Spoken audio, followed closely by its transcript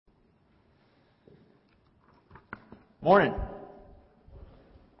Morning.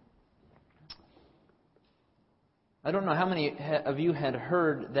 I don't know how many of you had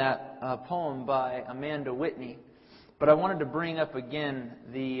heard that poem by Amanda Whitney, but I wanted to bring up again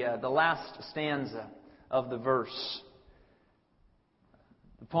the last stanza of the verse.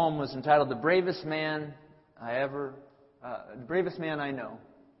 The poem was entitled "The Bravest Man I Know."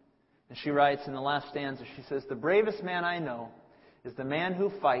 And she writes in the last stanza, she says, "The bravest man I know is the man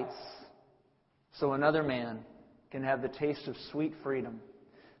who fights so another man can have the taste of sweet freedom,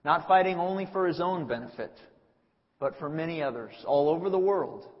 not fighting only for his own benefit, but for many others all over the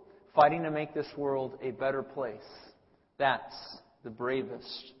world, fighting to make this world a better place. That's the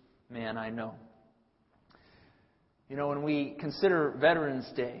bravest man I know." You know, when we consider Veterans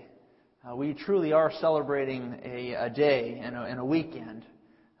Day, we truly are celebrating a day and a weekend,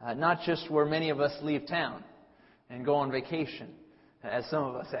 not just where many of us leave town and go on vacation, as some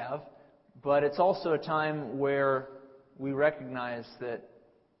of us have, but it's also a time where we recognize that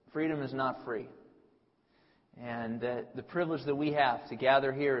freedom is not free. And that the privilege that we have to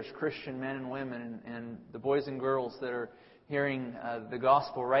gather here as Christian men and women and the boys and girls that are hearing the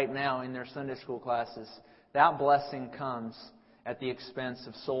gospel right now in their Sunday school classes, that blessing comes at the expense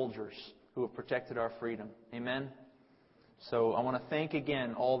of soldiers who have protected our freedom. Amen? So I want to thank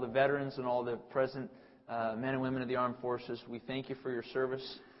again all the veterans and all the present men and women of the armed forces. We thank you for your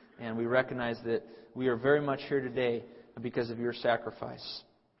service, and we recognize that we are very much here today because of your sacrifice.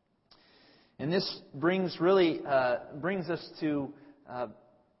 And this brings us to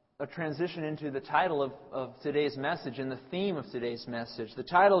a transition into the title of today's message and the theme of today's message. The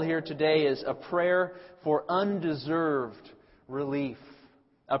title here today is "A Prayer for Undeserved Relief."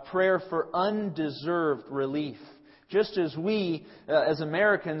 A prayer for undeserved relief. Just as we, as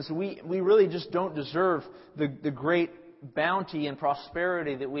Americans, we really just don't deserve the great bounty and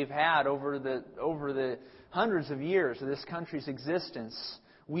prosperity that we've had over the hundreds of years of this country's existence.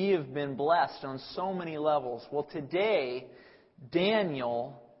 We have been blessed on so many levels. Well, today,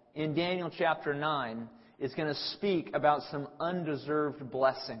 Daniel, in Daniel chapter 9, is going to speak about some undeserved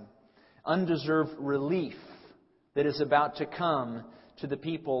blessing, undeserved relief that is about to come to the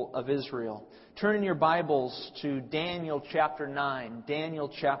people of Israel. Turn in your Bibles to Daniel chapter 9. Daniel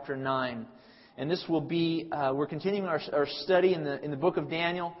chapter 9. And this will be, we're continuing our study in the book of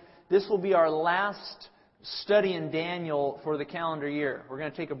Daniel. This will be our last study in Daniel for the calendar year. We're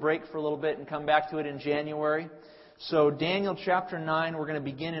going to take a break for a little bit and come back to it in January. So Daniel chapter 9, we're going to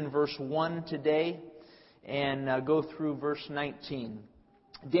begin in verse 1 today and go through verse 19.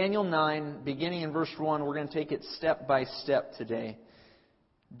 Daniel 9, beginning in verse 1, we're going to take it step by step today.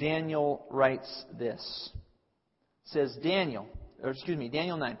 Daniel writes this. It says, Daniel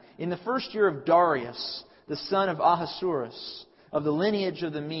 9. "In the first year of Darius, the son of Ahasuerus, of the lineage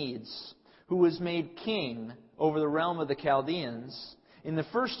of the Medes, who was made king over the realm of the Chaldeans, in the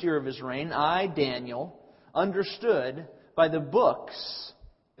first year of his reign, I, Daniel, understood by the books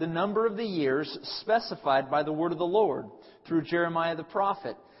the number of the years specified by the word of the Lord through Jeremiah the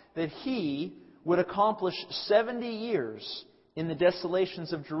prophet, that he would accomplish 70 years in the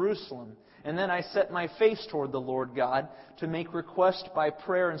desolations of Jerusalem. And then I set my face toward the Lord God to make request by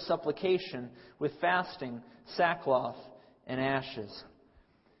prayer and supplication with fasting, sackcloth, and ashes."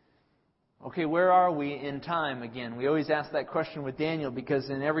 Okay, where are we in time again? We always ask that question with Daniel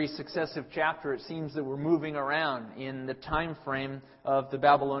because in every successive chapter it seems that we're moving around in the time frame of the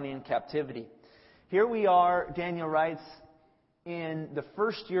Babylonian captivity. Here we are, Daniel writes, in the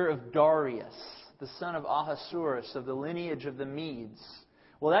first year of Darius, the son of Ahasuerus, of the lineage of the Medes.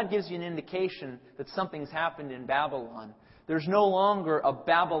 Well, that gives you an indication that something's happened in Babylon. There's no longer a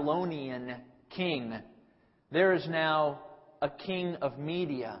Babylonian king. There is now a king of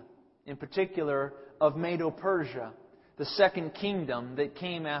Media, in particular of Medo-Persia, the second kingdom that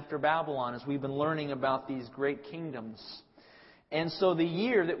came after Babylon, as we've been learning about these great kingdoms. And so the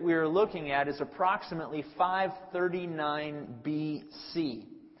year that we're looking at is approximately 539 BC.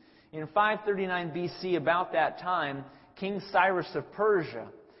 In 539 BC, about that time, King Cyrus of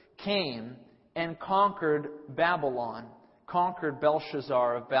Persia came and conquered Babylon, conquered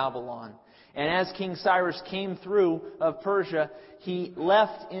Belshazzar of Babylon. And as King Cyrus came through of Persia, he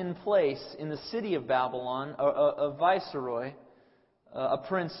left in place in the city of Babylon a viceroy, a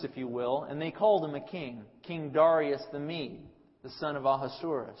prince, if you will, and they called him a king, King Darius the Mede, the son of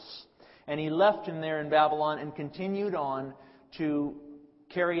Ahasuerus. And he left him there in Babylon and continued on to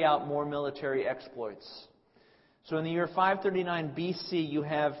carry out more military exploits. So in the year 539 BC, you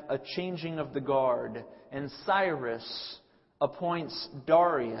have a changing of the guard, and Cyrus appoints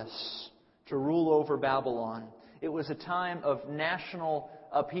Darius to rule over Babylon. It was a time of national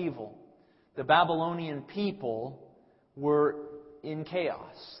upheaval. The Babylonian people were in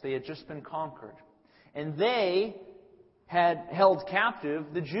chaos. They had just been conquered. And they had held captive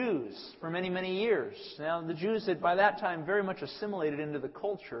the Jews for many, many years. Now, the Jews had by that time very much assimilated into the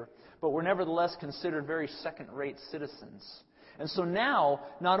culture, but were nevertheless considered very second-rate citizens. And so now,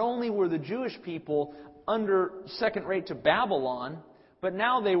 not only were the Jewish people under second-rate to Babylon, but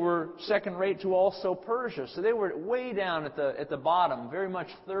now they were second-rate to also Persia. So they were way down at the bottom, very much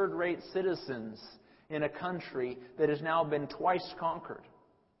third-rate citizens in a country that has now been twice conquered.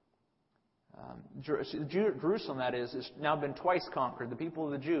 Jerusalem, that is now been twice conquered. The people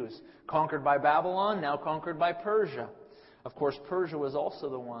of the Jews, conquered by Babylon, now conquered by Persia. Of course, Persia was also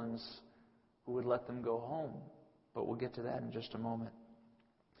the ones who would let them go home. But we'll get to that in just a moment.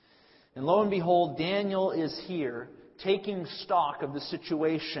 And lo and behold, Daniel is here taking stock of the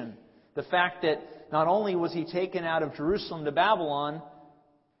situation. The fact that not only was he taken out of Jerusalem to Babylon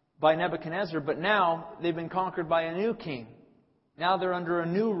by Nebuchadnezzar, but now they've been conquered by a new king. Now they're under a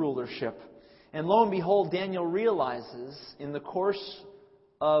new rulership. And lo and behold, Daniel realizes in the course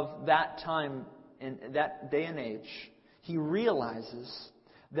of that time, in that day and age, he realizes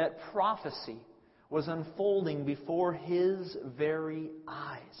that prophecy was unfolding before his very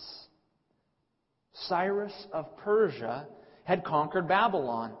eyes. Cyrus of Persia had conquered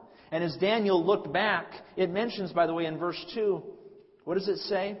Babylon. And as Daniel looked back, it mentions, by the way, in verse 2, what does it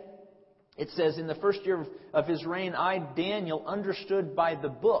say? It says, in the first year of his reign, I, Daniel, understood by the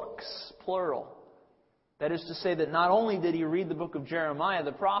books, plural. That is to say that not only did he read the book of Jeremiah,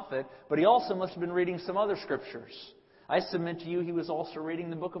 the prophet, but he also must have been reading some other scriptures. I submit to you he was also reading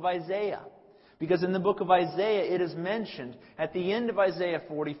the book of Isaiah. Because in the book of Isaiah, it is mentioned at the end of Isaiah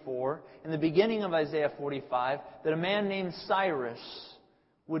 44, in the beginning of Isaiah 45, that a man named Cyrus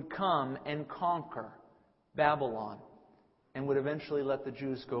would come and conquer Babylon and would eventually let the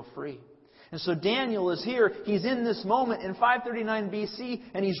Jews go free. And so Daniel is here. He's in this moment in 539 BC,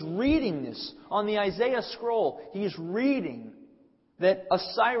 and he's reading this on the Isaiah scroll. He's reading that a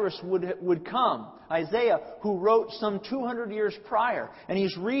Cyrus would come. Isaiah, who wrote some 200 years prior. And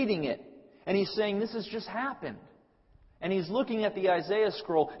he's reading it. And he's saying, this has just happened. And he's looking at the Isaiah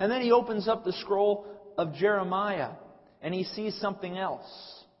scroll. And then he opens up the scroll of Jeremiah. And he sees something else.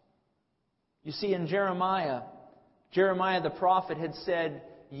 You see, in Jeremiah the prophet had said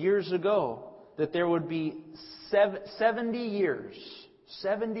years ago that there would be 70 years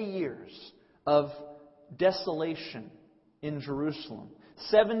of desolation in Jerusalem.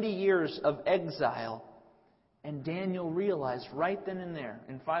 70 years of exile. And Daniel realized right then and there,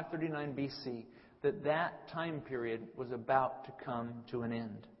 in 539 BC, that time period was about to come to an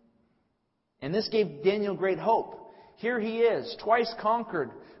end. And this gave Daniel great hope. Here he is, twice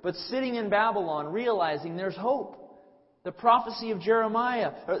conquered, but sitting in Babylon, realizing there's hope. The prophecy of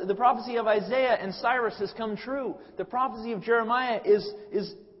Jeremiah, or the prophecy of Isaiah and Cyrus has come true. The prophecy of Jeremiah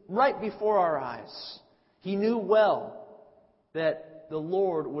is right before our eyes. He knew well that the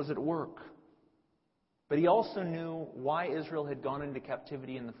Lord was at work. But he also knew why Israel had gone into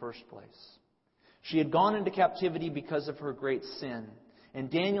captivity in the first place. She had gone into captivity because of her great sin. And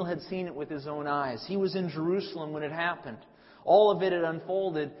Daniel had seen it with his own eyes. He was in Jerusalem when it happened. All of it had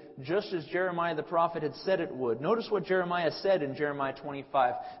unfolded just as Jeremiah the prophet had said it would. Notice what Jeremiah said in Jeremiah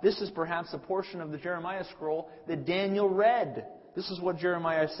 25. This is perhaps a portion of the Jeremiah scroll that Daniel read. This is what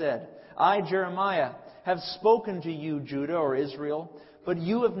Jeremiah said. I, Jeremiah, have spoken to you, Judah or Israel, but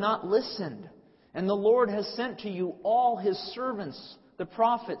you have not listened. And the Lord has sent to you all His servants, the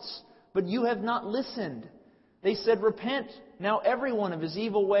prophets, but you have not listened. They said, repent now everyone of his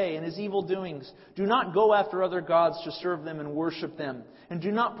evil way and his evil doings. Do not go after other gods to serve them and worship them. And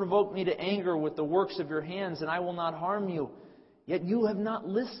do not provoke me to anger with the works of your hands, and I will not harm you. Yet you have not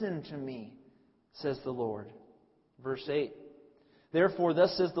listened to me, says the Lord. Verse 8. Therefore,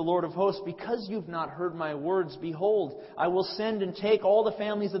 thus says the Lord of hosts, because you've not heard my words, behold, I will send and take all the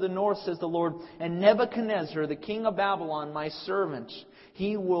families of the north, says the Lord, and Nebuchadnezzar, the king of Babylon, my servant,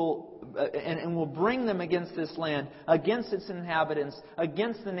 he will bring them against this land, against its inhabitants,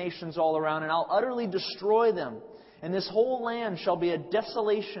 against the nations all around, and I'll utterly destroy them. And this whole land shall be a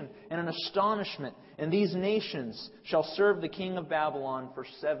desolation and an astonishment, and these nations shall serve the king of Babylon for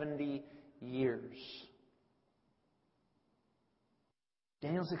 70 years.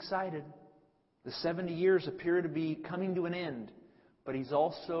 Daniel's excited. The 70 years appear to be coming to an end, but he's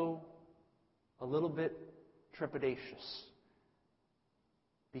also a little bit trepidatious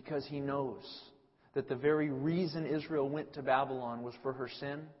because he knows that the very reason Israel went to Babylon was for her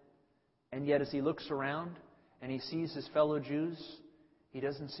sin, and yet as he looks around and he sees his fellow Jews, he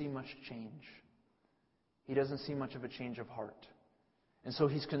doesn't see much change. He doesn't see much of a change of heart. And so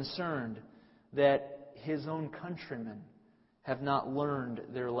he's concerned that His own countrymen have not learned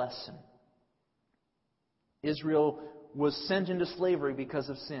their lesson. Israel was sent into slavery because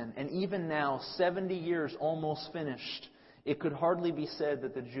of sin. And even now, 70 years almost finished, it could hardly be said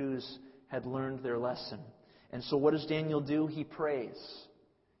that the Jews had learned their lesson. And so what does Daniel do? He prays.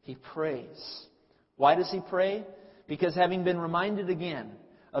 He prays. Why does he pray? Because having been reminded again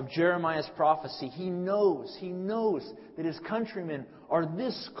of Jeremiah's prophecy, he knows that his countrymen are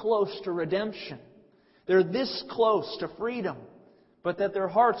this close to redemption. They're this close to freedom, but that their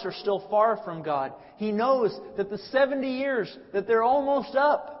hearts are still far from God. He knows that the 70 years, that they're almost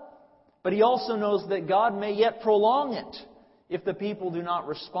up. But he also knows that God may yet prolong it if the people do not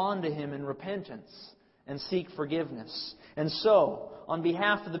respond to Him in repentance and seek forgiveness. And so, on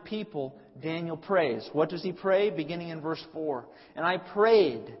behalf of the people, Daniel prays. What does he pray? Beginning in verse 4. And I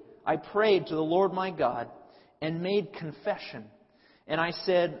prayed to the Lord my God and made confession. And I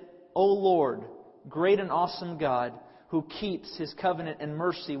said, O Lord, great and awesome God, who keeps His covenant and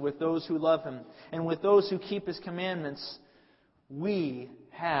mercy with those who love Him and with those who keep His commandments, we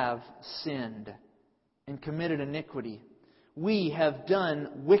have sinned and committed iniquity. We have done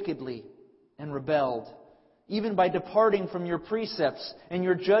wickedly and rebelled, even by departing from Your precepts and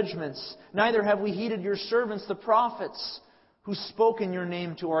Your judgments. Neither have we heeded Your servants, the prophets, who spoke in Your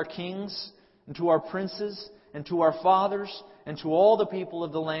name to our kings and to our princes and to our fathers and to all the people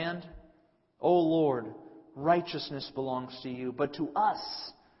of the land. O Lord, righteousness belongs to You, but to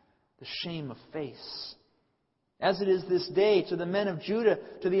us the shame of face. As it is this day to the men of Judah,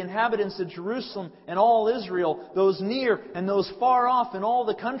 to the inhabitants of Jerusalem and all Israel, those near and those far off in all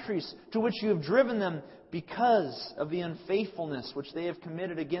the countries to which You have driven them, because of the unfaithfulness which they have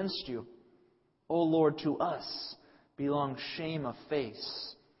committed against You. O Lord, to us belongs shame of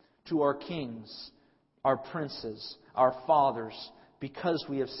face, to our kings, our princes, our fathers, because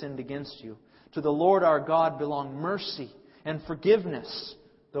we have sinned against You. To the Lord our God belong mercy and forgiveness,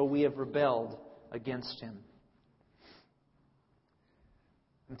 though we have rebelled against Him.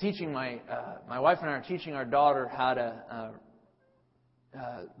 I'm teaching my wife and I are teaching our daughter how to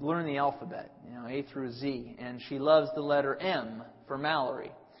learn the alphabet, A through Z, and she loves the letter M for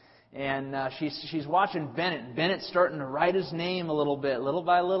Mallory. And she's watching Bennett. And Bennett's starting to write his name a little bit, little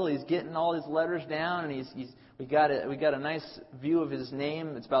by little. He's getting all his letters down, and we got a nice view of his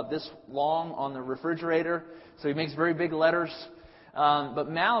name. It's about this long on the refrigerator, so he makes very big letters. But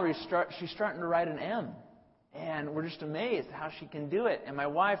Mallory, she's starting to write an M. And we're just amazed how she can do it. And my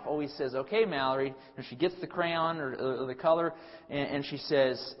wife always says, okay, Mallory. And she gets the crayon or the color, and she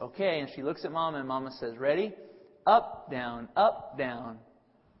says, okay. And she looks at Mama, and Mama says, ready? Up, down, up, down.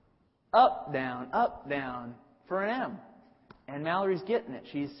 Up, down, for an M. And Mallory's getting it.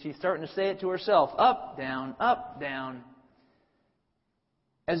 She's starting to say it to herself. Up, down, up, down.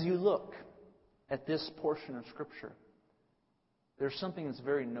 As you look at this portion of Scripture, there's something that's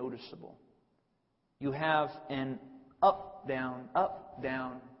very noticeable. You have an up,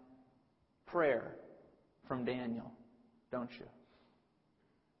 down prayer from Daniel, don't you?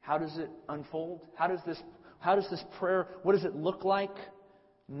 How does it unfold? How does this prayer, what does it look like?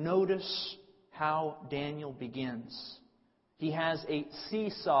 Notice how Daniel begins. He has a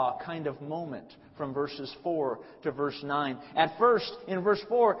seesaw kind of moment from verses 4 to verse 9. At first, in verse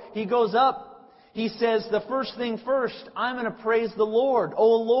 4, he goes up. He says, the first thing first, I'm going to praise the Lord. O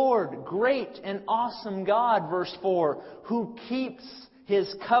Lord, great and awesome God, verse 4, who keeps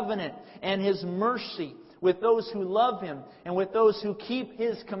His covenant and His mercy with those who love Him and with those who keep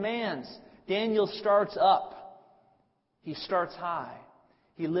His commands. Daniel starts up. He starts high.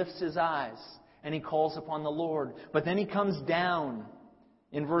 He lifts his eyes and he calls upon the Lord. But then he comes down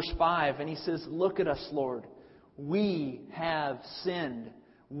in verse 5 and he says, look at us, Lord. We have sinned.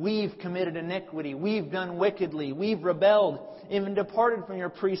 We've committed iniquity. We've done wickedly. We've rebelled, even departed from Your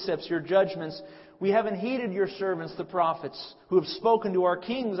precepts, Your judgments. We haven't heeded Your servants, the prophets, who have spoken to our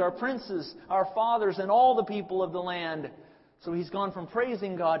kings, our princes, our fathers, and all the people of the land. So he's gone from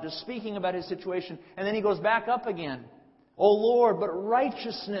praising God to speaking about his situation. And then he goes back up again. O Lord, but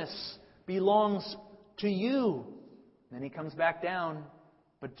righteousness belongs to You. Then he comes back down,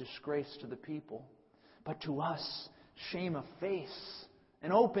 but disgrace to the people. But to us, shame of face.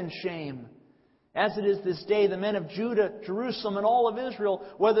 An open shame. As it is this day, the men of Judah, Jerusalem, and all of Israel,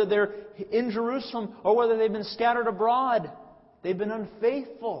 whether they're in Jerusalem or whether they've been scattered abroad, they've been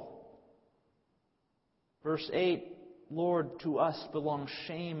unfaithful. Verse 8, Lord, to us belongs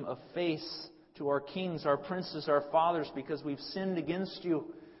shame of face, to our kings, our princes, our fathers, because we've sinned against You.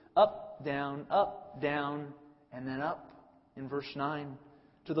 Up, down, and then up in verse 9.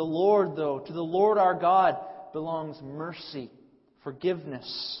 To the Lord, though, to the Lord our God belongs mercy,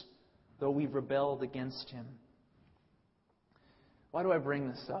 forgiveness, though we've rebelled against Him. Why do I bring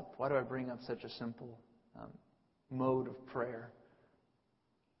this up? Why do I bring up such a simple mode of prayer?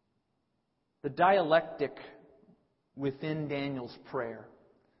 The dialectic within Daniel's prayer,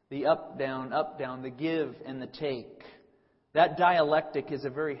 the up, down, the give and the take, that dialectic is a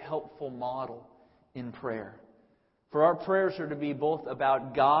very helpful model in prayer. For our prayers are to be both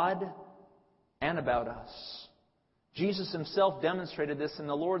about God and about us. Jesus Himself demonstrated this in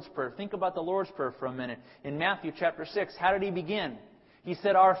the Lord's Prayer. Think about the Lord's Prayer for a minute. In Matthew chapter 6, how did He begin? He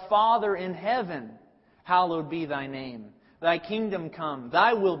said, "Our Father in heaven, hallowed be Thy name. Thy kingdom come.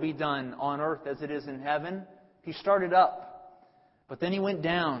 Thy will be done on earth as it is in heaven." He started up. But then He went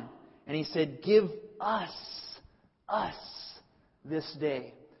down and He said, "Give us this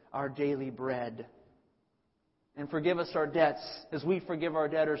day our daily bread. And forgive us our debts as we forgive our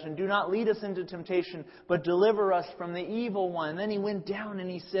debtors. And do not lead us into temptation, but deliver us from the evil one." And then He went down and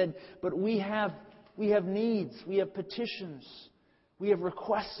He said, "But we have needs. We have petitions. We have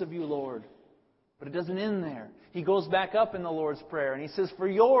requests of You, Lord." But it doesn't end there. He goes back up in the Lord's Prayer and He says, "For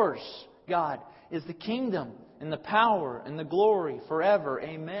Yours, God, is the kingdom and the power and the glory forever.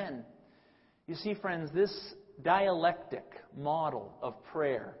 Amen." You see, friends, this dialectic model of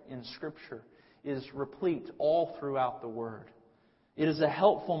prayer in Scripture is replete all throughout the Word. It is a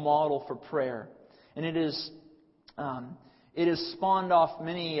helpful model for prayer, and it is spawned off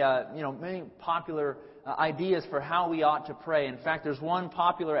many popular ideas for how we ought to pray. In fact, there's one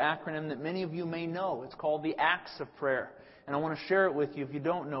popular acronym that many of you may know. It's called the Acts of Prayer, and I want to share it with you if you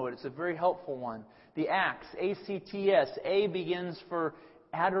don't know it. It's a very helpful one. The Acts, A-C-T-S. A begins for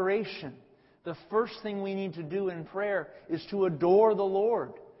adoration. The first thing we need to do in prayer is to adore the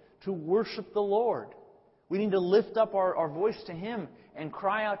Lord, to worship the Lord. We need to lift up our voice to Him and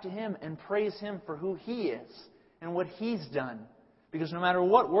cry out to Him and praise Him for who He is and what He's done. Because no matter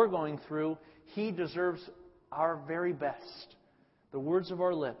what we're going through, He deserves our very best. The words of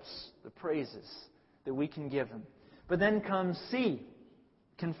our lips, the praises that we can give Him. But then comes C,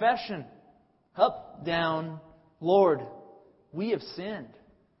 confession. Up, down, Lord, we have sinned.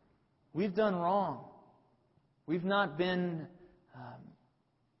 We've done wrong. We've not been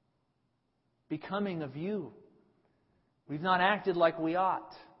becoming of You. We've not acted like we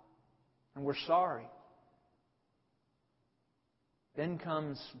ought. And we're sorry. Then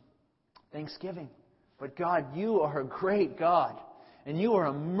comes thanksgiving. But God, You are a great God. And You are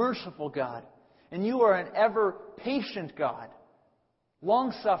a merciful God. And You are an ever patient God.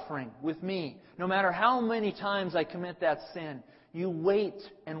 Long-suffering with me. No matter how many times I commit that sin, You wait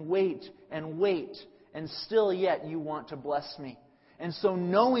and wait and wait. And still yet You want to bless me. And so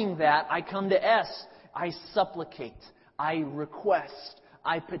knowing that, I come to S. I supplicate. I request.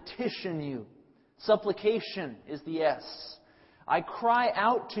 I petition You. Supplication is the S. I cry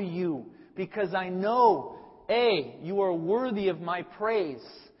out to You because I know, A, You are worthy of my praise.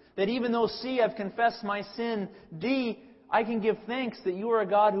 That even though C, I've confessed my sin, D, I can give thanks that You are a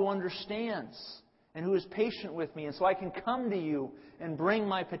God who understands and who is patient with me. And so I can come to You and bring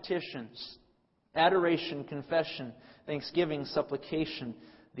my petitions. Adoration, confession, thanksgiving, supplication,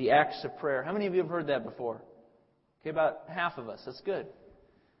 the acts of prayer. How many of you have heard that before? Okay, about half of us. That's good.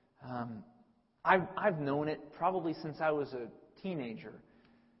 I've known it probably since I was a teenager.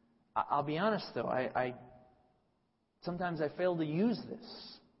 I'll be honest though, I sometimes I fail to use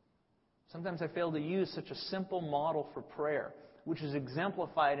this. Sometimes I fail to use such a simple model for prayer, which is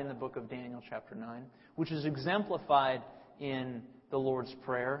exemplified in the book of Daniel chapter 9, which is exemplified in the Lord's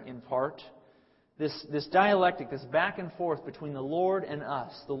Prayer in part. This dialectic, this back and forth between the Lord and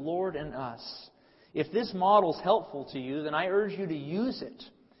us, the Lord and us. If this model is helpful to you, then I urge you to use it.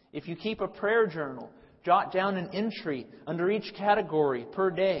 If you keep a prayer journal, jot down an entry under each category per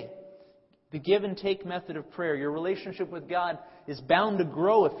day. The give and take method of prayer. Your relationship with God is bound to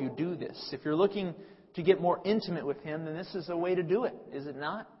grow if you do this. If you're looking to get more intimate with Him, then this is a way to do it, is it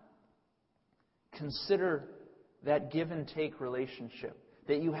not? Consider that give and take relationship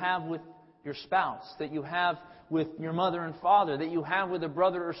that you have with your spouse, that you have with your mother and father, that you have with a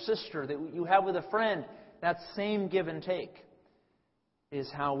brother or sister, that you have with a friend. That same give and take is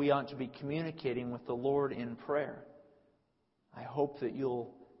how we ought to be communicating with the Lord in prayer. I hope that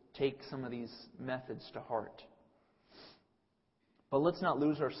you'll take some of these methods to heart. But let's not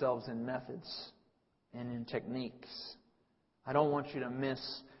lose ourselves in methods and in techniques. I don't want you to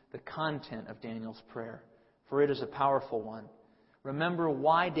miss the content of Daniel's prayer, for it is a powerful one. Remember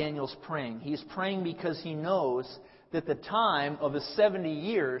why Daniel's praying. He's praying because he knows that the time of his 70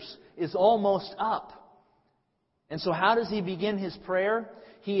 years is almost up. And so how does he begin his prayer?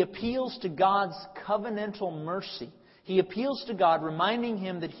 He appeals to God's covenantal mercy He appeals to God, reminding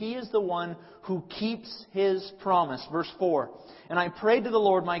Him that He is the one who keeps His promise. Verse 4, "And I prayed to the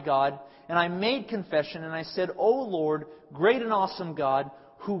Lord my God, and I made confession, and I said, O Lord, great and awesome God,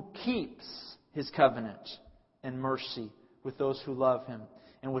 who keeps His covenant and mercy with those who love Him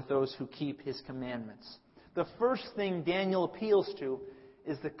and with those who keep His commandments." The first thing Daniel appeals to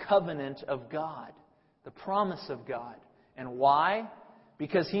is the covenant of God, the promise of God. And why?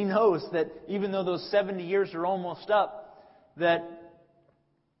 Because he knows that even though those 70 years are almost up, that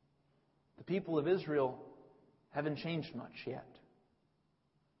the people of Israel haven't changed much yet.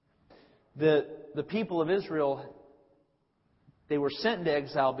 The people of Israel, they were sent into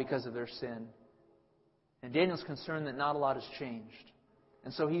exile because of their sin. And Daniel's concerned that not a lot has changed.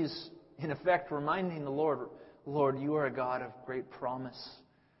 And so he's, in effect, reminding the Lord, Lord, you are a God of great promise.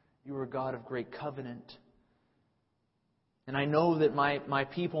 You are a God of great covenant. And I know that my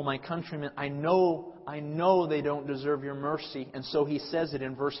people, my countrymen, I know they don't deserve your mercy. And so he says it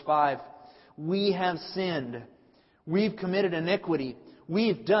in verse 5. We have sinned. We've committed iniquity.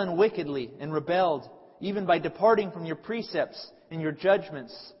 We've done wickedly and rebelled, even by departing from your precepts and your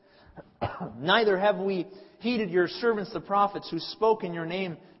judgments. Neither have we heeded your servants the prophets who spoke in your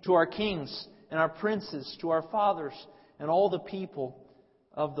name to our kings and our princes, to our fathers and all the people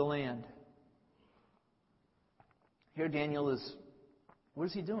of the land. Here Daniel is, what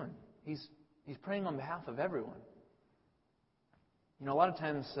is he doing? He's praying on behalf of everyone. You know, a lot of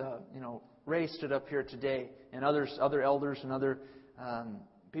times, Ray stood up here today, and other elders and other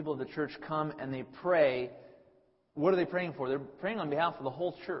people of the church come and they pray. What are they praying for? They're praying on behalf of the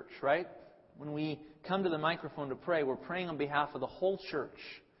whole church, right? When we come to the microphone to pray, we're praying on behalf of the whole church.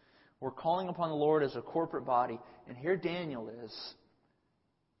 We're calling upon the Lord as a corporate body. And here Daniel is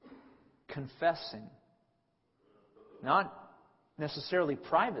confessing, not necessarily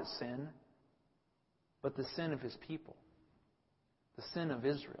private sin, but the sin of his people, the sin of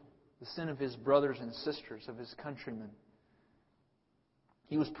Israel, the sin of his brothers and sisters, of his countrymen.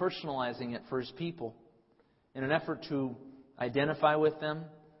 He was personalizing it for his people in an effort to identify with them,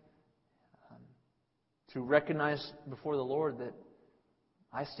 to recognize before the Lord that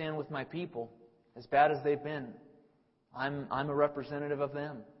I stand with my people, as bad as they've been. I'm a representative of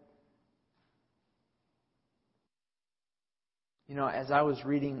them. You know, as I was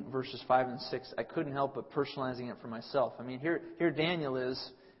reading verses 5 and 6, I couldn't help but personalizing it for myself. I mean, here Daniel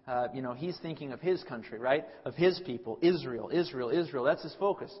is, he's thinking of his country, right? Of his people, Israel. That's his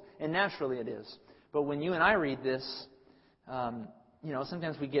focus. And naturally it is. But when you and I read this,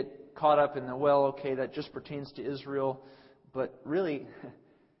 sometimes we get caught up in that just pertains to Israel. But really,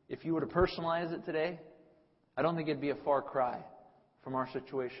 if you were to personalize it today, I don't think it'd be a far cry from our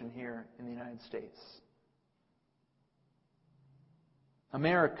situation here in the United States.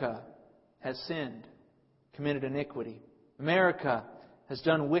 America has sinned, committed iniquity. America has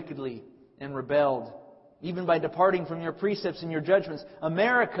done wickedly and rebelled, even by departing from your precepts and your judgments.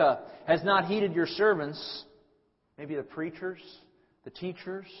 America has not heeded your servants, maybe the preachers, the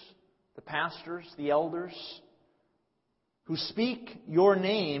teachers, the pastors, the elders, who speak your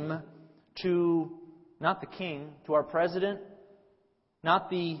name to, not the king, to our president, not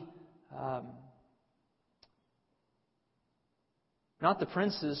the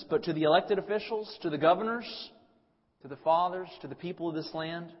princes, but to the elected officials, to the governors, to the fathers, to the people of this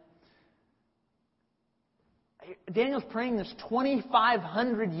land. Daniel's praying this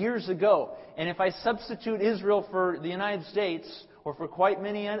 2,500 years ago. And if I substitute Israel for the United States, or for quite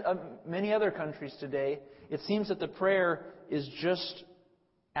many other countries today, it seems that the prayer is just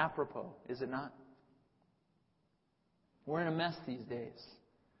apropos, is it not? We're in a mess these days.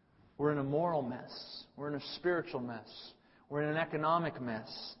 We're in a moral mess. We're in a spiritual mess. We're in an economic mess.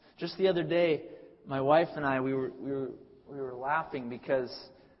 Just the other day, my wife and I, we were laughing because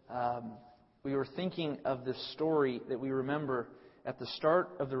we were thinking of the story that we remember at the start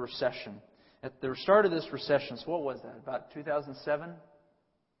of the recession. At the start of this recession, so what was that? About 2007?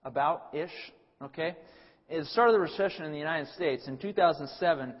 About-ish? Okay? At the start of the recession in the United States, in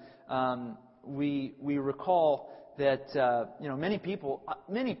 2007, we recall that many people,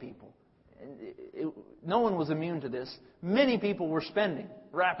 no one was immune to this. Many people were spending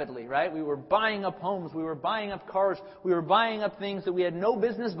rapidly, right? We were buying up homes. We were buying up cars. We were buying up things that we had no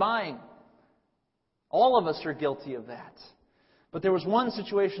business buying. All of us are guilty of that. But there was one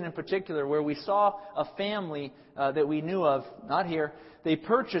situation in particular where we saw a family that we knew of, not here. They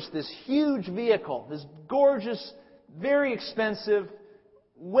purchased this huge vehicle, this gorgeous, very expensive,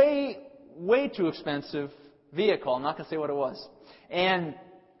 way too expensive vehicle. I'm not going to say what it was. And,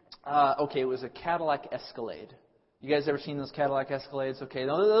 it was a Cadillac Escalade. You guys ever seen those Cadillac Escalades? Okay,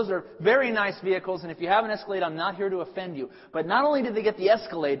 those are very nice vehicles, and if you have an Escalade, I'm not here to offend you. But not only did they get the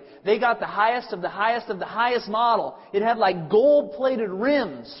Escalade, they got the highest of the highest of the highest model. It had like gold-plated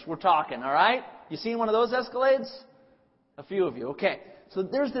rims, we're talking, all right? You seen one of those Escalades? A few of you. Okay, so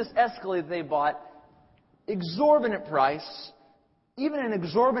there's this Escalade they bought, exorbitant price, even an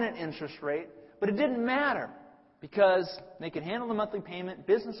exorbitant interest rate, but it didn't matter because they could handle the monthly payment,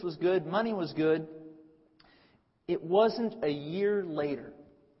 business was good, money was good. It wasn't a year later,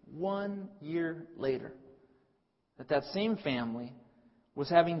 1 year later, that same family was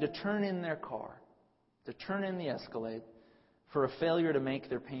having to turn in their car, to turn in the Escalade for a failure to make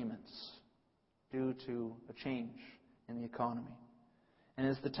their payments due to a change in the economy. And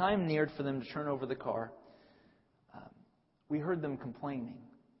as the time neared for them to turn over the car, we heard them complaining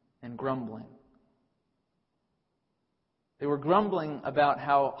and grumbling. They were grumbling about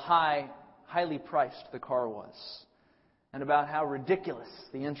how highly priced the car was and about how ridiculous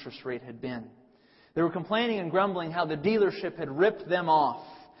the interest rate had been. They were complaining and grumbling how the dealership had ripped them off.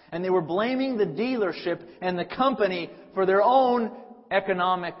 And they were blaming the dealership and the company for their own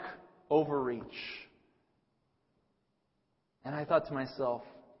economic overreach. And I thought to myself,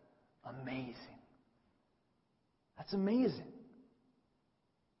 amazing. That's amazing.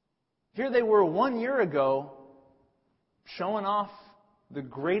 Here they were 1 year ago showing off the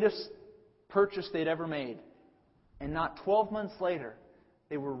greatest purchase they'd ever made. And not 12 months later,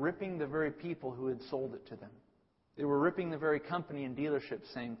 they were ripping the very people who had sold it to them. They were ripping the very company and dealership,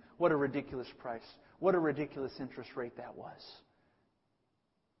 saying, what a ridiculous price. What a ridiculous interest rate that was.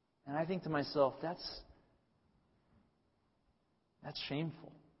 And I think to myself, that's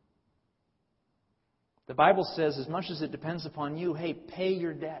shameful. The Bible says, as much as it depends upon you, hey, pay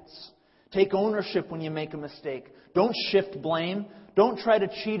your debts. Take ownership when you make a mistake. Don't shift blame. Don't try to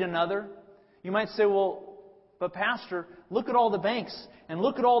cheat another. You might say, well, but Pastor, look at all the banks and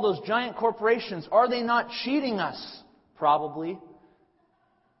look at all those giant corporations. Are they not cheating us? Probably.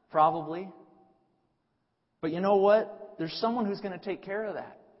 Probably. But you know what? There's someone who's going to take care of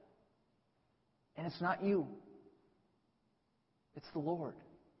that. And it's not you. It's the Lord.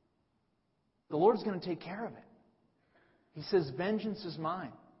 The Lord's going to take care of it. He says, vengeance is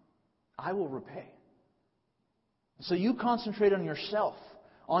mine. I will repay. So you concentrate on yourself,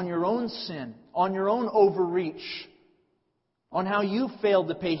 on your own sin, on your own overreach, on how you failed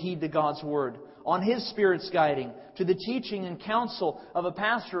to pay heed to God's Word, on His Spirit's guiding, to the teaching and counsel of a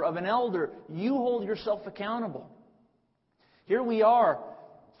pastor, of an elder. You hold yourself accountable. Here we are,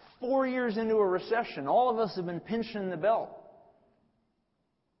 4 years into a recession. All of us have been pinching the belt.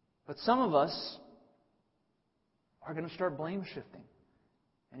 But some of us are going to start blame shifting.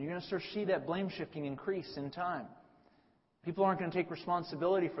 And you're going to start to see that blame shifting increase in time. People aren't going to take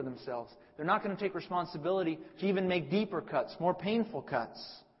responsibility for themselves. They're not going to take responsibility to even make deeper cuts, more painful cuts,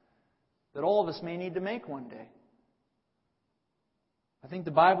 that all of us may need to make one day. I think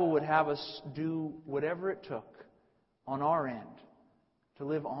the Bible would have us do whatever it took on our end to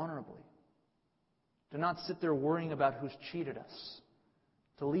live honorably. To not sit there worrying about who's cheated us.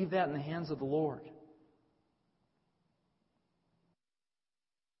 To leave that in the hands of the Lord.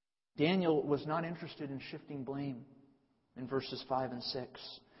 Daniel was not interested in shifting blame in verses 5 and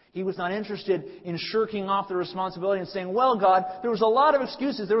 6. He was not interested in shirking off the responsibility and saying, well, God, there was a lot of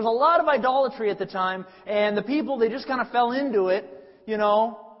excuses. There was a lot of idolatry at the time, and the people, they just kind of fell into it. You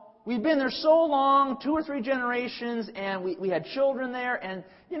know, we've been there so long, 2 or 3 generations, and we had children there, and,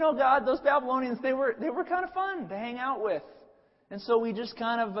 you know, God, those Babylonians, they were kind of fun to hang out with. And so we just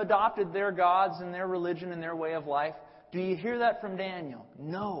kind of adopted their gods and their religion and their way of life. Do you hear that from Daniel?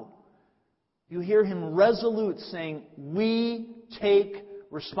 No. You hear him resolute saying, we take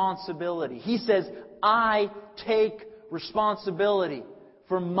responsibility. He says, I take responsibility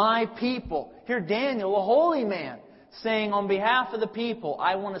for my people. Hear Daniel, a holy man, saying on behalf of the people,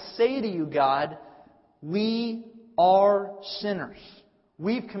 I want to say to you, God, we are sinners.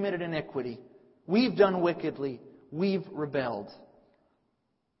 We've committed iniquity. We've done wickedly. We've rebelled.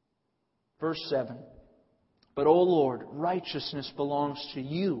 Verse 7. But, O Lord, righteousness belongs to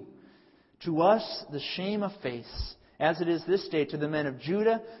you. To us, the shame of face, as it is this day, to the men of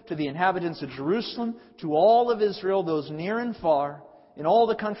Judah, to the inhabitants of Jerusalem, to all of Israel, those near and far, in all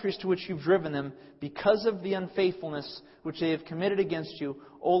the countries to which you've driven them, because of the unfaithfulness which they have committed against you.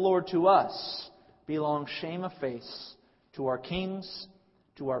 O Lord, to us belongs shame of face, to our kings,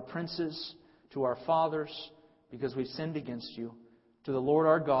 to our princes, to our fathers, because we've sinned against you. To the Lord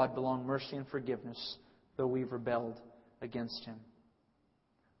our God belong mercy and forgiveness, though we've rebelled against Him.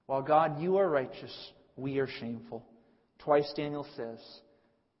 While God, you are righteous, we are shameful. Twice Daniel says,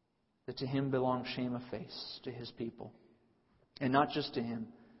 that to Him belongs shame of face, to His people. And not just to Him,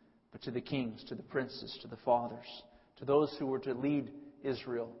 but to the kings, to the princes, to the fathers, to those who were to lead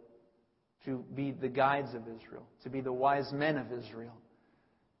Israel, to be the guides of Israel, to be the wise men of Israel.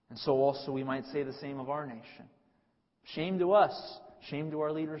 And so also we might say the same of our nation. Shame to us, shame to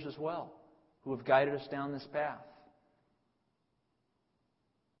our leaders as well, who have guided us down this path.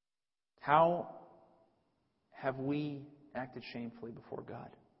 How have we acted shamefully before God?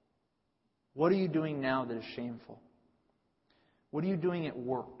 What are you doing now that is shameful? What are you doing at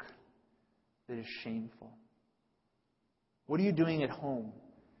work that is shameful? What are you doing at home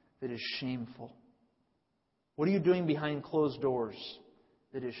that is shameful? What are you doing behind closed doors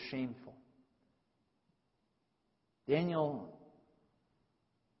that is shameful? Daniel,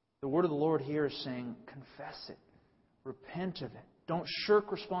 the word of the Lord here is saying, confess it. Repent of it. Don't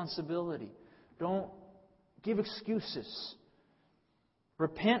shirk responsibility. Don't give excuses.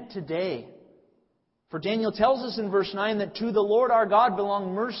 Repent today. For Daniel tells us in verse 9 that to the Lord our God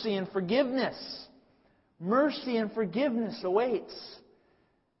belong mercy and forgiveness. Mercy and forgiveness awaits,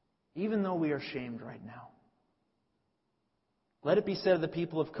 even though we are shamed right now. Let it be said of the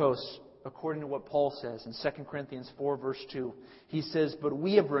people of Kos, according to what Paul says in 2 Corinthians 4, verse 2. He says, "But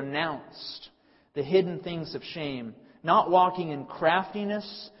we have renounced the hidden things of shame, not walking in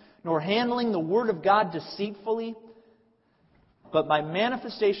craftiness, nor handling the word of God deceitfully, but by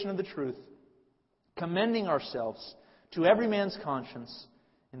manifestation of the truth, commending ourselves to every man's conscience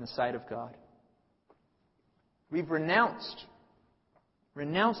in the sight of God." We've renounced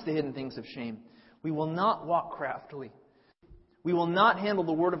the hidden things of shame. We will not walk craftily. We will not handle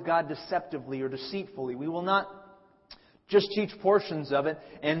the Word of God deceptively or deceitfully. We will not just teach portions of it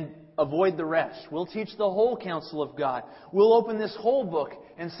and avoid the rest. We'll teach the whole counsel of God. We'll open this whole book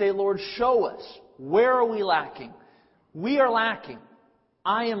and say, Lord, show us. Where are we lacking? We are lacking.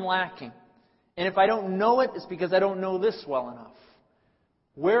 I am lacking. And if I don't know it, it's because I don't know this well enough.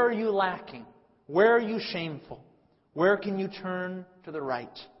 Where are you lacking? Where are you shameful? Where can you turn to the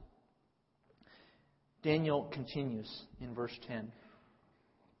right? Daniel continues in verse 10.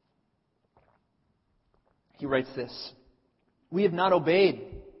 He writes this: "We have not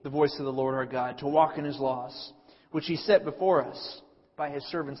obeyed the voice of the Lord our God to walk in His laws, which He set before us by His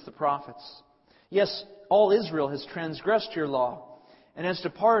servants the prophets. Yes, all Israel has transgressed your law and has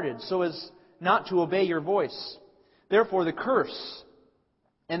departed so as not to obey your voice. Therefore the curse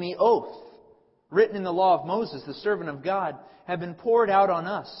and the oath written in the law of Moses, the servant of God, have been poured out on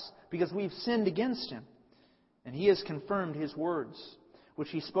us because we've sinned against Him. And He has confirmed His words, which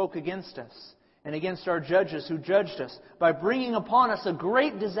He spoke against us and against our judges who judged us, by bringing upon us a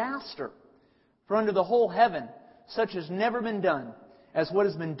great disaster. For under the whole heaven such has never been done as what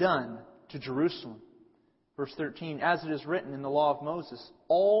has been done to Jerusalem." Verse 13, "As it is written in the law of Moses,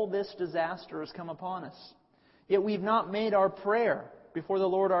 all this disaster has come upon us. Yet we've not made our prayer before the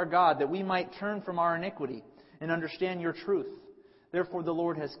Lord our God, that we might turn from our iniquity and understand your truth. Therefore the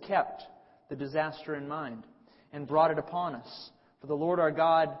Lord has kept the disaster in mind and brought it upon us. For the Lord our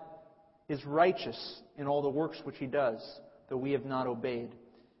God is righteous in all the works which He does, though we have not obeyed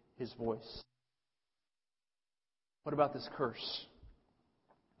His voice." What about this curse?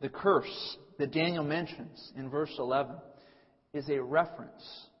 The curse that Daniel mentions in verse 11 is a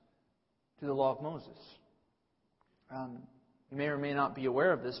reference to the law of Moses. You may or may not be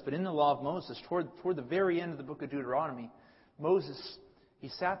aware of this, but in the law of Moses, toward the very end of the book of Deuteronomy, Moses, he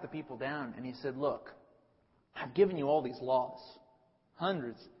sat the people down and he said, "Look, I've given you all these laws.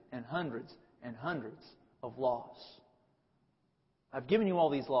 Hundreds and hundreds and hundreds of laws. I've given you all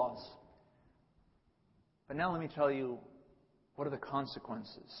these laws. But now let me tell you, what are the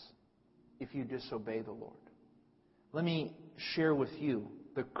consequences if you disobey the Lord? Let me share with you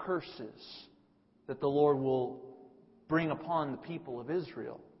the curses that the Lord will bring upon the people of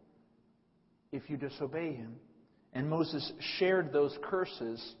Israel if you disobey Him." And Moses shared those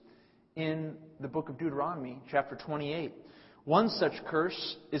curses in the book of Deuteronomy, chapter 28. One such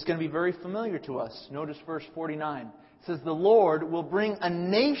curse is going to be very familiar to us. Notice verse 49. It says, "The Lord will bring a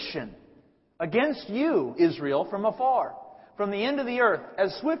nation against you, Israel, from afar, from the end of the earth,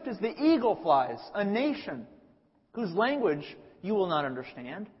 as swift as the eagle flies, a nation whose language you will not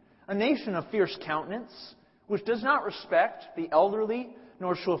understand, a nation of fierce countenance, which does not respect the elderly,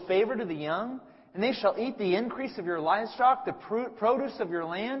 nor show favor to the young. And they shall eat the increase of your livestock, the produce of your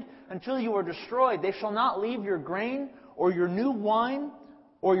land, until you are destroyed. They shall not leave your grain, or your new wine,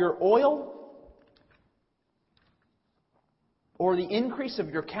 or your oil, or the increase of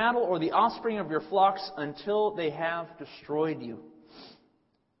your cattle, or the offspring of your flocks, until they have destroyed you."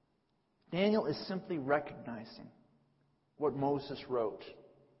 Daniel is simply recognizing what Moses wrote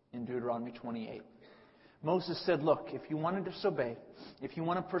in Deuteronomy 28. Moses said, look, if you want to disobey, if you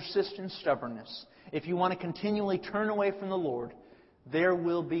want to persist in stubbornness, if you want to continually turn away from the Lord, there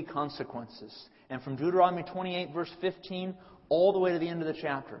will be consequences. And from Deuteronomy 28, verse 15, all the way to the end of the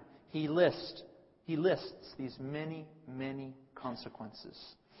chapter, he lists these many, many consequences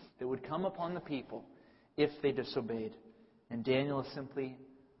that would come upon the people if they disobeyed. And Daniel is simply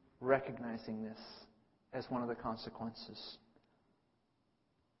recognizing this as one of the consequences.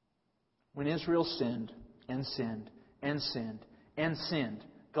 When Israel sinned and sinned and sinned and sinned,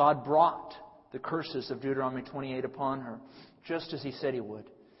 God brought the curses of Deuteronomy 28 upon her, just as He said He would.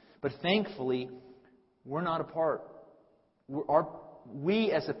 But thankfully, we're not a part.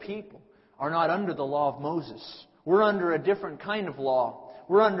 We as a people are not under the law of Moses. We're under a different kind of law.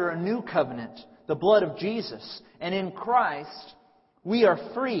 We're under a new covenant, the blood of Jesus. And in Christ, we are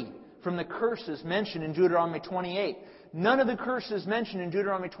free from the curses mentioned in Deuteronomy 28. None of the curses mentioned in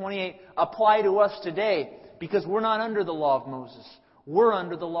Deuteronomy 28 apply to us today because we're not under the law of Moses. We're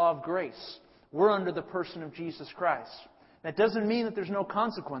under the law of grace. We're under the person of Jesus Christ. That doesn't mean that there's no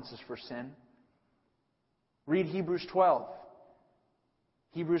consequences for sin. Read Hebrews 12.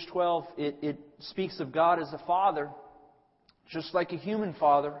 Hebrews 12, it speaks of God as a father, just like a human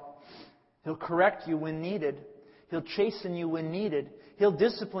father. He'll correct you when needed. He'll chasten you when needed. He'll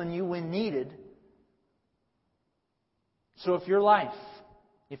discipline you when needed. So if your life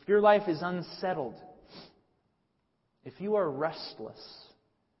is unsettled, if you are restless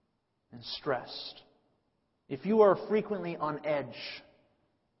and stressed, if you are frequently on edge,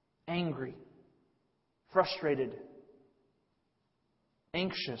 angry, frustrated,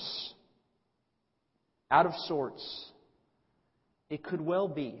 anxious, out of sorts, it could well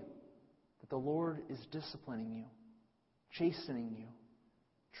be that the Lord is disciplining you, chastening you,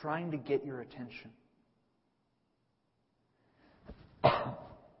 trying to get your attention.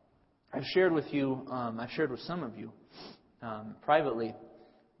 I've shared with some of you privately,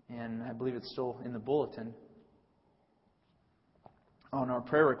 and I believe it's still in the bulletin on our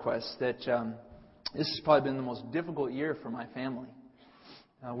prayer requests, that this has probably been the most difficult year for my family.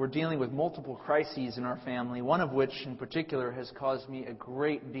 We're dealing with multiple crises in our family, one of which in particular has caused me a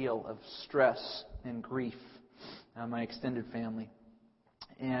great deal of stress and grief, my extended family.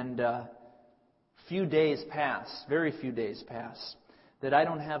 And very few days pass, that I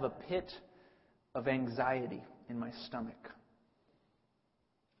don't have a pit of anxiety in my stomach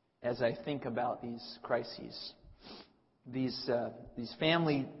as I think about these crises. These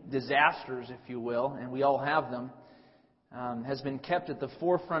family disasters, if you will, and we all have them, has been kept at the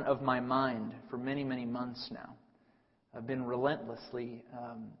forefront of my mind for many, many months now. I've been relentlessly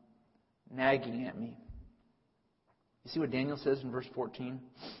nagging at me. You see what Daniel says in verse 14?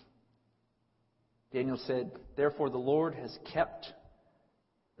 Daniel said, "Therefore the Lord has kept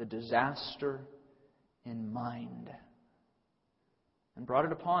the disaster in mind and brought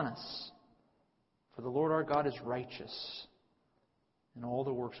it upon us. For the Lord our God is righteous in all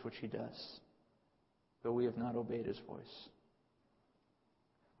the works which He does, though we have not obeyed His voice."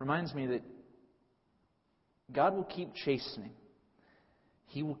 Reminds me that God will keep chastening.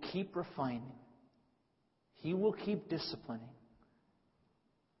 He will keep refining. He will keep disciplining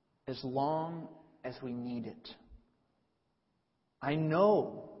as long as we need it. I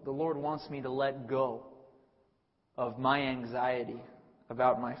know the Lord wants me to let go of my anxiety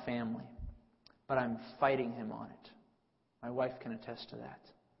about my family, but I'm fighting Him on it. My wife can attest to that.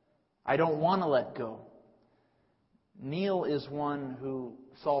 I don't want to let go. Neil is one who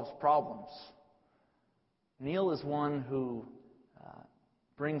solves problems. Neil is one who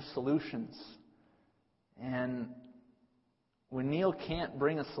brings solutions. And when Neil can't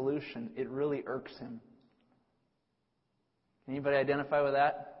bring a solution, it really irks him. Anybody identify with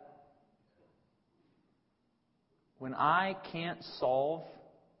that? When I can't solve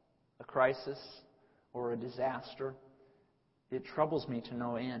a crisis or a disaster, it troubles me to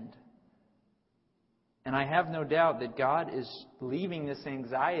no end. And I have no doubt that God is leaving this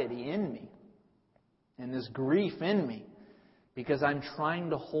anxiety in me and this grief in me because I'm trying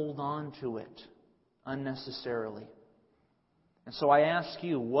to hold on to it unnecessarily. And so I ask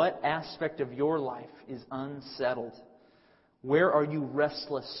you, what aspect of your life is unsettled? Where are you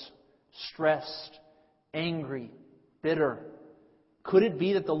restless, stressed, angry, bitter? Could it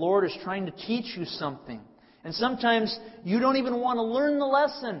be that the Lord is trying to teach you something? And sometimes you don't even want to learn the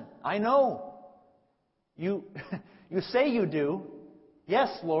lesson. I know. You say you do.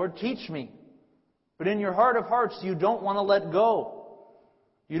 Yes, Lord, teach me. But in your heart of hearts, you don't want to let go.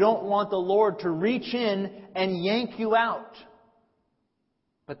 You don't want the Lord to reach in and yank you out.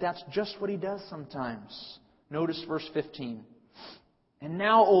 But that's just what He does sometimes. Notice verse 15. And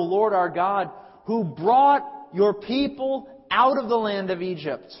now, O Lord our God, who brought your people out of the land of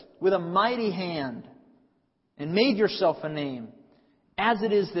Egypt with a mighty hand and made yourself a name, as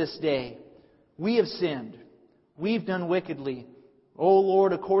it is this day, we have sinned. We've done wickedly. O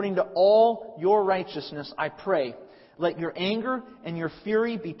Lord, according to all your righteousness, I pray, let your anger and your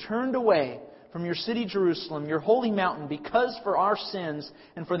fury be turned away from your city Jerusalem, your holy mountain, because for our sins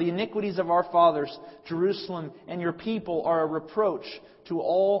and for the iniquities of our fathers, Jerusalem and your people are a reproach to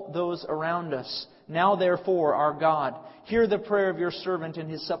all those around us. Now therefore, our God, hear the prayer of your servant and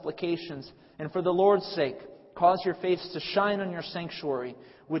his supplications, and for the Lord's sake, cause your face to shine on your sanctuary,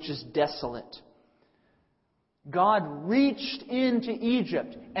 which is desolate. God reached into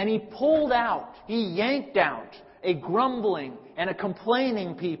Egypt and He pulled out, He yanked out a grumbling and a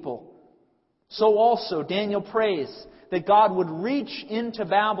complaining people. So also Daniel prays that God would reach into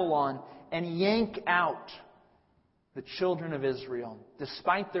Babylon and yank out the children of Israel,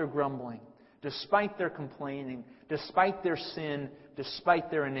 despite their grumbling, despite their complaining, despite their sin,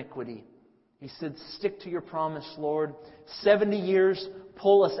 despite their iniquity. He said, stick to your promise, Lord. 70 years,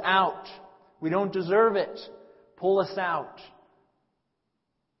 pull us out. We don't deserve it. Pull us out.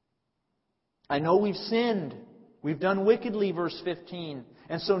 I know we've sinned. We've done wickedly, verse 15.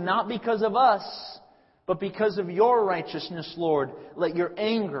 And so not because of us, but because of your righteousness, Lord, let your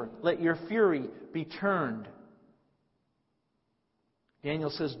anger, let your fury be turned.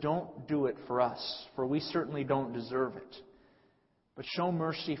 Daniel says, don't do it for us, for we certainly don't deserve it. But show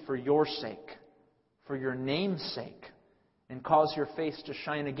mercy for your sake, for your name's sake, and cause your face to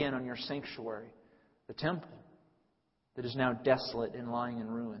shine again on your sanctuary, the temple that is now desolate and lying in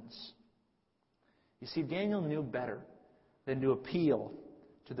ruins. You see, Daniel knew better than to appeal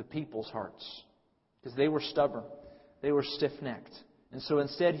to the people's hearts, because they were stubborn, they were stiff-necked. And so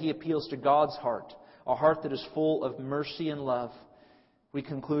instead he appeals to God's heart, a heart that is full of mercy and love. We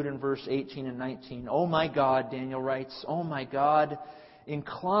conclude in verse 18 and 19. Oh my God, Daniel writes, oh my God,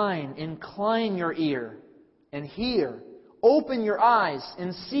 incline your ear and hear. Open your eyes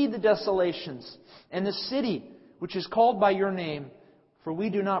and see the desolations and the city which is called by your name. For we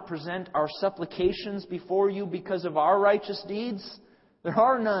do not present our supplications before you because of our righteous deeds. There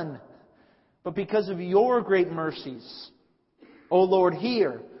are none, but because of your great mercies. O Lord,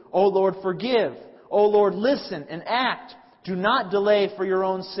 hear. O Lord, forgive. O Lord, listen and act. Do not delay for your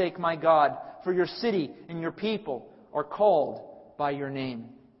own sake, my God, for your city and your people are called by your name.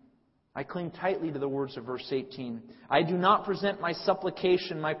 I cling tightly to the words of verse 18. I do not present my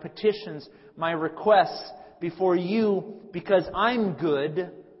supplication, my petitions, my requests before you because I'm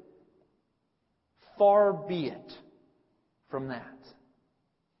good. Far be it from that.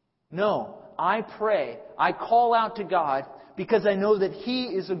 No, I pray, I call out to God because I know that He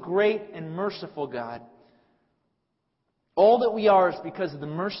is a great and merciful God. All that we are is because of the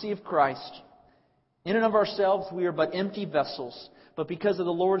mercy of Christ. In and of ourselves, we are but empty vessels. But because of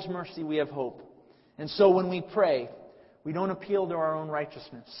the Lord's mercy, we have hope. And so when we pray, we don't appeal to our own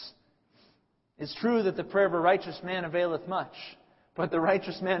righteousness. It's true that the prayer of a righteous man availeth much. But the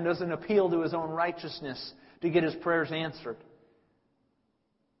righteous man doesn't appeal to his own righteousness to get his prayers answered.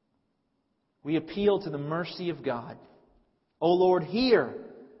 We appeal to the mercy of God. O Lord, hear.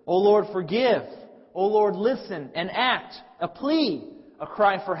 O Lord, forgive. O Lord, listen and act. A plea, a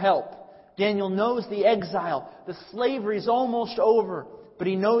cry for help. Daniel knows the exile. The slavery is almost over. But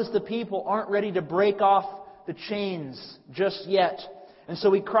he knows the people aren't ready to break off the chains just yet. And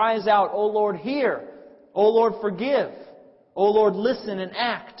so he cries out, O Lord, hear. O Lord, forgive. O Lord, listen and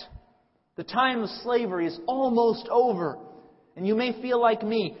act. The time of slavery is almost over. And you may feel like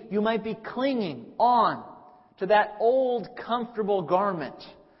me. You might be clinging on to that old comfortable garment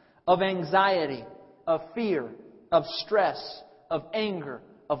of anxiety, of fear, of stress, of anger,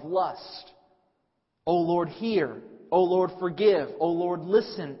 of lust. O Lord, hear. O Lord, forgive. O Lord,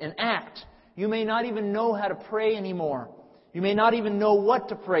 listen and act. You may not even know how to pray anymore. You may not even know what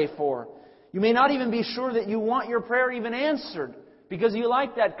to pray for. You may not even be sure that you want your prayer even answered because you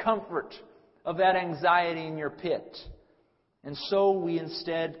like that comfort of that anxiety in your pit. And so we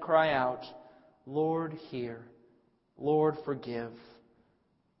instead cry out, Lord, hear. Lord, forgive.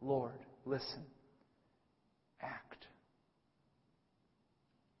 Lord, listen. Act.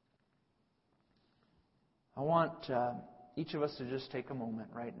 I want each of us to just take a moment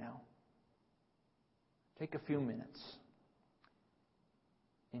right now. Take a few minutes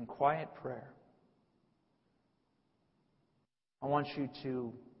in quiet prayer. I want you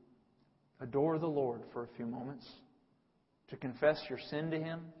to adore the Lord for a few moments, to confess your sin to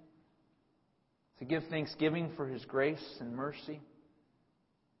Him, to give thanksgiving for His grace and mercy,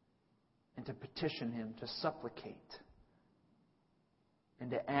 and to petition Him, to supplicate.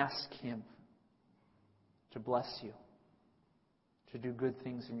 and to ask Him to bless you, to do good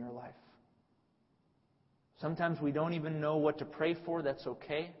things in your life. Sometimes we don't even know what to pray for. That's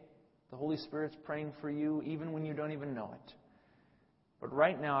okay. The Holy Spirit's praying for you even when you don't even know it. But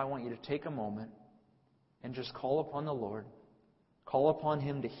right now I want you to take a moment and just call upon the Lord. Call upon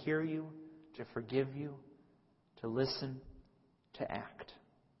Him to hear you, to forgive you, to listen, to act.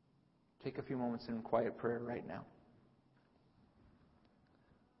 Take a few moments in quiet prayer right now.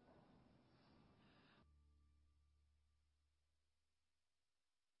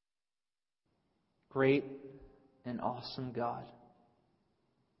 Great and awesome God,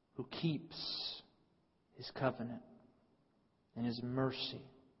 who keeps His covenant and His mercy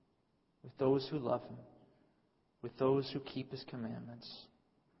with those who love Him, with those who keep His commandments.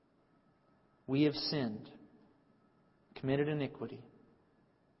 We have sinned, committed iniquity.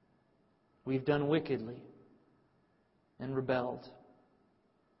 We've done wickedly and rebelled,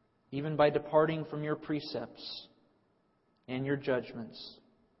 even by departing from your precepts and your judgments.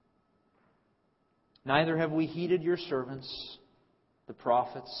 Neither have we heeded your servants, the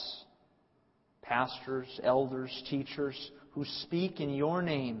prophets, pastors, elders, teachers, who speak in your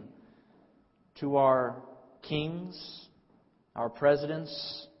name to our kings, our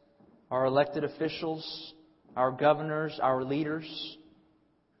presidents, our elected officials, our governors, our leaders.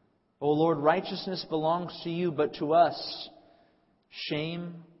 O Lord, righteousness belongs to you, but to us,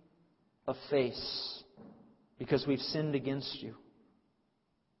 shame of face, because we've sinned against you.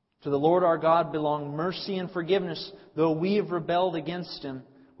 To the Lord our God belong mercy and forgiveness, though we have rebelled against Him.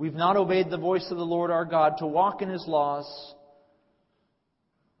 We've not obeyed the voice of the Lord our God to walk in His laws.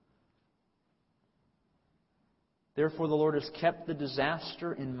 Therefore the Lord has kept the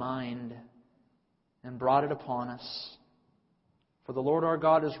disaster in mind and brought it upon us. For the Lord our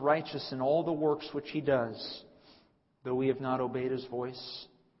God is righteous in all the works which He does, though we have not obeyed His voice.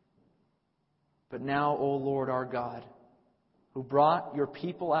 But now, O Lord our God, who brought your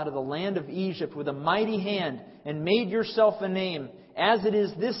people out of the land of Egypt with a mighty hand and made yourself a name, as it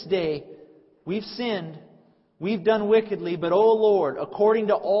is this day, we've sinned, we've done wickedly, but O Lord, according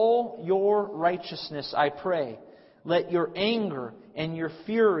to all your righteousness, I pray, let your anger and your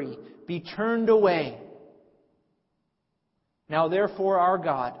fury be turned away. Now therefore, our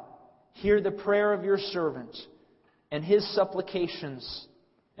God, hear the prayer of your servant and his supplications,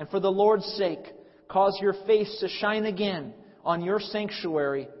 and for the Lord's sake, cause your face to shine again on your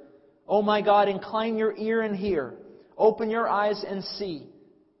sanctuary. O my God, incline your ear and hear. Open your eyes and see.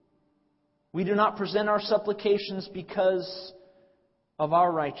 We do not present our supplications because of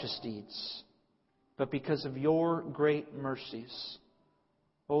our righteous deeds, but because of your great mercies.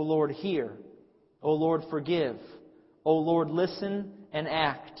 O Lord, hear. O Lord, forgive. O Lord, listen and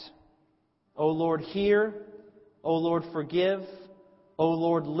act. O Lord, hear. O Lord, forgive. O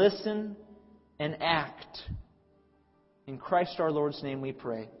Lord, listen and act. In Christ our Lord's name we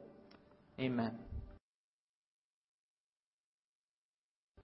pray. Amen.